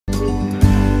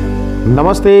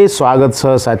नमस्ते, स्वागत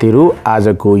छ साथीहरु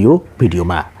आजको यो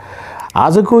भिडियोमा।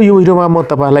 म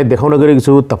तपाईहरुलाई देखाउन गएको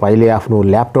छु तपाईले आफ्नो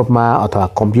ल्यापटपमा अथवा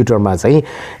कम्प्युटरमा चाहिँ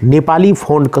नेपाली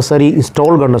फन्ट कसरी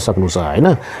इन्स्टल गर्न सक्नुहुन्छ हैन।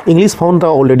 इंग्लिश फन्ट त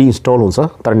अलरेडी इन्स्टल हुन्छ,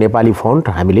 तर नेपाली फन्ट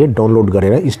हामीले डाउनलोड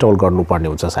गरेर इन्स्टल गर्नुपर्ने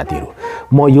हुन्छ साथीहरु।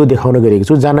 म यो देखाउन गएको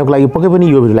छु, जान्नको लागि पक्कै पनि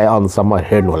यो भिडियोलाई अन्तसम्म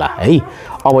हेर्नु होला है।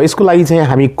 अब यसको लागि चाहिँ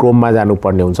हामी क्रोममा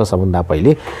जानुपर्ने हुन्छ। सबभन्दा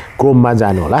पहिले क्रोममा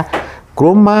जानु होला।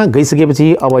 क्रोममा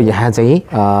गइसकेपछि अब यहाँ चाहिँ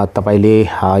तपाईले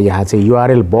यहाँ चाहिँ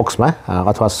युआरएल बक्समा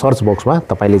अथवा सर्च बक्समा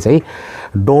तपाईले चाहिँ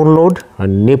डाउनलोड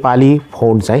नेपाली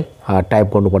फन्ट चाहिँ टाइप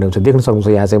गर्नुपर्ने हुन्छ। देख्न सक्नुहुन्छ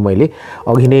यहाँ चाहिँ मैले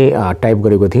अघि नै टाइप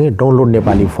गरेको थिएँ डाउनलोड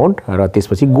नेपाली फन्ट र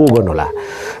त्यसपछि गो गर्नु होला।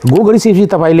 गो गरिसकेपछि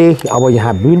तपाईले अब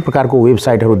यहाँ विभिन्न प्रकारको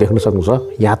वेबसाइटहरु देख्न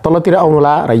सक्नुहुन्छ। यहाँ तलतिर आउनु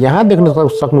होला र यहाँ देख्न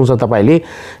सक्नुहुन्छ तपाईले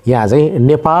यहाँ चाहिँ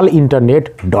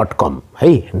नेपालइन्टरनेट.com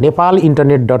है।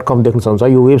 नेपालइन्टरनेट.com देख्न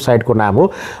सक्नुहुन्छ, यो वेबसाइटको नाम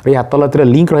हो र यहाँ तलतिर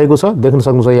लिंक रहेको छ। देख्न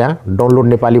सक्नुहुन्छ यहाँ डाउनलोड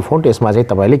नेपाली फन्ट, यसमा चाहिँ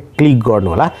तपाईले क्लिक गर्नु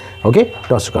होला। ओके,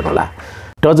 टच गर्नु होला।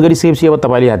 टच गरिसकेपछि अब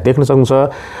तपाईले यहाँ देख्न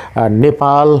सक्नुहुन्छ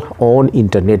नेपाल अन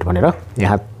इन्टरनेट भनेर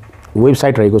यहाँ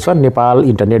वेबसाइट रहेको छ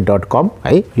नेपालइन्टरनेट.com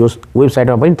है। यो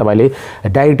वेबसाइटमा पनि तपाईले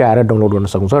डाइरेक्ट आएर डाउनलोड गर्न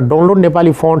सक्नुहुन्छ। डाउनलोड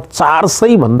नेपाली फन्ट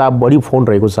 400 भन्दा बढी फन्ट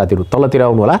रहेको छ साथीहरु। तलतिर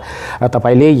आउनु होला र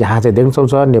तपाईले यहाँ चाहिँ देख्न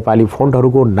सक्नुहुन्छ नेपाली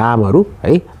फन्टहरुको नामहरु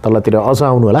है। तलतिर अझ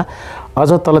आउनु होला,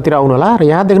 अझ तलतिर आउनु होला र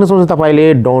यहाँ देख्न सक्नुहुन्छ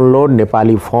तपाईले डाउनलोड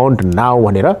नेपाली फन्ट नाउ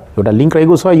भनेर एउटा लिंक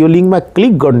रहेको छ। यो लिंकमा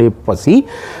क्लिक गर्नेपछि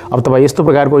अब तपाई यस्तो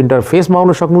प्रकारको इन्टरफेसमा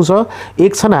आउन सक्नुहुन्छ।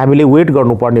 एक क्षण हामीले वेट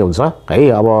गर्नुपर्ने हुन्छ है।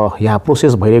 अब यहाँ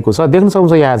प्रोसेस भइरहेको छ। देख्न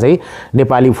सक्नुहुन्छ यहाँ चाहिँ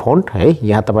नेपाली फन्ट है।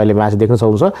 यहाँ तपाईले माथि देख्न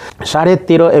सक्नुहुन्छ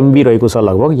 13.5 MB रहेको छ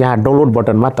लगभग। यहाँ डाउनलोड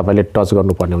बटनमा तपाईले टच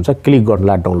गर्नुपर्ने हुन्छ। क्लिक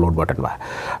गर्नुला डाउनलोड बटनमा।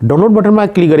 डाउनलोड बटनमा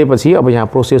क्लिक गरेपछि अब यहाँ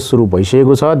प्रोसेस सुरु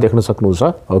भइसकेको छ, देख्न सक्नुहुन्छ।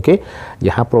 ओके,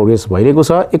 यहाँ प्रोग्रेस भइरहेको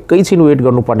छ। एकैछिन वेट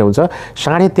गर्नुपर्ने हुन्छ।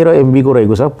 13.5 MB को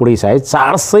रहेको छ पुरै साइज।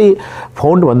 400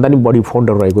 फन्ट भन्दा नि बढी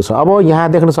फन्टहरु रहेको छ। अब यहाँ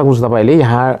देख्न सक्नुहुन्छ तपाईले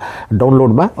यहाँ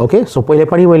डाउनलोडमा। ओके, सो पहिले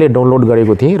पनि मैले डाउनलोड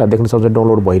गरेको थिएँ र देख्न सक्नुहुन्छ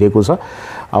डाउनलोड भइरहेको छ।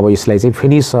 अब यसलाई चाहिँ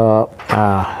फिनिश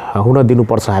हुन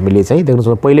दिनुपर्छ हामीले चाहिँ। देख्न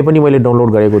सक्नुहुन्छ पहिले पनि मैले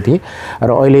डाउनलोड गरेको थिएँ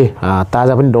र अहिले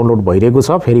ताजा पनि डाउनलोड भइरहेको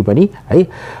छ फेरि पनि है।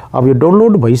 अब यो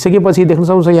डाउनलोड भइसकेपछि देख्न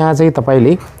सक्नुहुन्छ यहाँ चाहिँ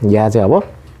तपाईले यहाँ चाहिँ अब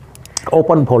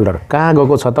ओपन फोल्डर कहाँ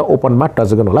गएको छ त ओपनमा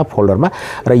टच गर्नु होला फोल्डरमा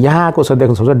र यहाँ आएको छ।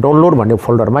 देख्न सक्नुहुन्छ डाउनलोड भन्ने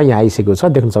फोल्डरमा यहाँ आइसकेको छ।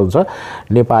 देख्न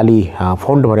सक्नुहुन्छ नेपाली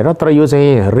फन्ट भनेर, तर यो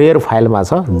चाहिँ रेयर फाइलमा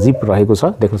छ, जिप रहेको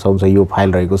छ। देख्न सक्नुहुन्छ यो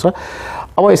फाइल रहेको छ।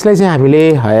 अब यसलाई चाहिँ हामीले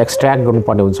एक्सट्र्याक्ट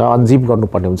गर्नुपर्ने हुन्छ, अनजिप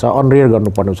गर्नुपर्ने हुन्छ, अनरेयर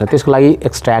गर्नुपर्ने हुन्छ। त्यसको लागि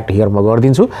एक्सट्र्याक्ट हियर म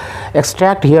गरिदिन्छु।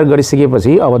 एक्सट्र्याक्ट हियर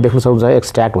गरिसकेपछि अब देख्न सक्नुहुन्छ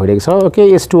एक्सट्र्याक्ट भइरहेको छ। ओके,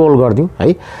 S2 अल गरिदिउँ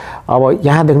है। अब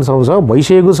यहाँ देख्न सक्नुहुन्छ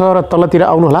भइसकेको छ र तलतिर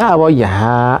आउनु होला। अब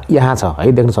यहाँ छ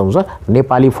है। देख्न सक्नुहुन्छ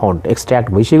नेपाली फन्ट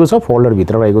एक्सट्र्याक्ट भइसकेको छ, फोल्डर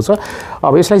भित्र रहेको छ।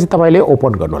 अब यसलाई चाहिँ तपाईले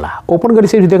ओपन गर्नु होला। ओपन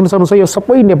गरिसकेपछि देख्न सक्नुहुन्छ यो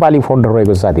सबै नेपाली फन्टहरु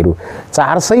रहेको छ साथीहरु।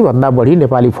 400 भन्दा बढी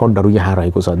नेपाली फन्टहरु यहाँ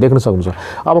रहेको छ। देख्न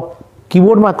सक्नुहुन्छ। अब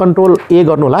कीबोर्डमा कन्ट्रोल A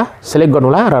गर्नु होला, सिलेक्ट गर्नु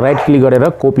होला र राइट क्लिक गरेर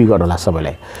कपी गर्नु होला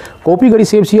सबैलाई। कपी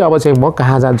गरिसकेपछि अब चाहिँ म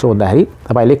कहाँ जान्छु भन्दाखेरि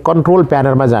तपाईले कन्ट्रोल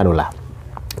प्यानलमा जानु होला।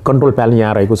 कन्ट्रोल प्यानल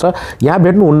यहाँ रहेको छ। यहाँ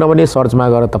भेट्नुहुन्न भने सर्चमा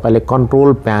गएर तपाईले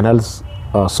कन्ट्रोल प्यानल्स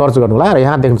सर्च गर्नु होला र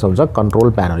यहाँ देख्न सक्नुहुन्छ कन्ट्रोल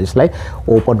प्यानल। यसलाई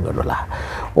ओपन गर्नु होला।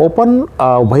 ओपन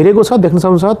भइरहेको छ देख्न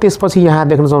सक्नुहुन्छ। त्यसपछि यहाँ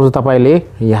देख्न सक्नुहुन्छ तपाईले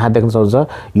यहाँ देख्न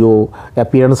सक्नुहुन्छ यो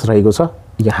एपियरेन्स रहेको छ।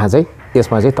 यहाँ चाहिँ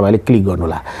यसमा चाहिँ तपाईले क्लिक गर्नु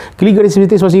होला। क्लिक गरिसकेपछि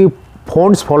त्यसपछि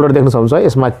फोन्ट्स फोल्डर देख्न सक्नुहुन्छ,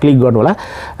 यसमा क्लिक गर्नु होला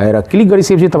र क्लिक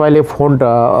गरिसकेपछि तपाईले फोन्ट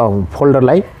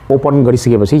फोल्डरलाई ओपन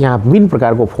गरिसकेपछि यहाँ विभिन्न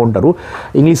प्रकारको फोन्टहरु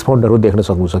इंग्लिश फोन्टहरु देख्न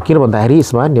सक्नुहुन्छ। किन भन्दाखेरि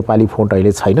यसमा नेपाली फोन्ट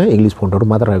अहिले छैन, इंग्लिश फोन्टहरु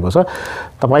मात्र रहेको छ।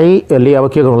 तपाईले अब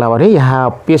के गर्नु होला भने यहाँ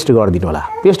पेस्ट गरिदिनु होला।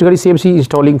 पेस्ट गरिसकेपछि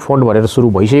इन्स्टलिङ फोन्ट भनेर सुरु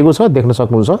भइसकेको छ, देख्न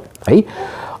सक्नुहुन्छ है।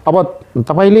 अब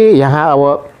तपाईले यहाँ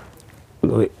अब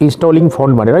इन्स्टलिङ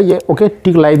फन्ट भनेर ओके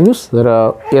टिक लगाइदिनुस्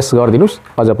र यस गरिदिनुस्।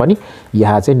 अझ पनि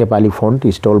यहाँ चाहिँ नेपाली फन्ट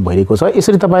इन्स्टल भइरहेको छ।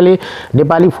 यसरी तपाईले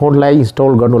नेपाली फन्टलाई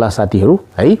इन्स्टल गर्नुला साथीहरु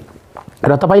है।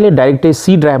 र तपाईले डाइरेक्टली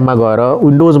सी ड्राइभमा गएर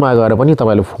विन्डोजमा गएर पनि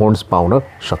तपाईले फोन्ट्स पाउन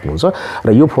सक्नुहुन्छ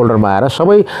र यो फोल्डरमा आएर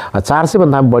सबै 400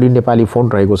 भन्दा बढी नेपाली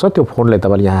फोन्ट रहेको छ। त्यो फोन्टलाई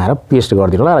तपाईले यहाँ आएर पेस्ट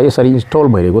गरिदिनु होला र यसरी इन्स्टल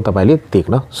भइरहेको तपाईले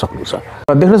देख्न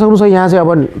सक्नुहुन्छ। देख्न सक्नुहुन्छ यहाँ चाहिँ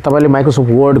अब तपाईले माइक्रोसफ्ट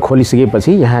वर्ड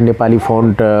खोलिसकेपछि यहाँ नेपाली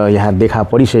फोन्ट यहाँ देखा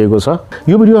परिसकेको छ।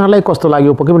 यो भिडियो यहाँलाई कस्तो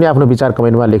लाग्यो पक्कै पनि आफ्नो विचार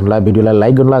कमेन्टमा लेख्नुला। भिडियोलाई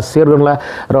लाइक गर्नुला, शेयर गर्नुला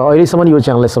र अहिलेसम्म यो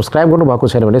च्यानललाई सब्स्क्राइब गर्नु भएको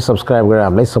छैन भने सब्स्क्राइब गरेर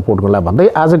हामीलाई सपोर्ट गर्नुला भन्दै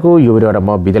आजको यो भिडियोबाट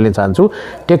म बिदा लिन चाहन्छु।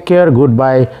 टेक केयर, गुड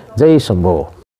बाय, जय शम्भो।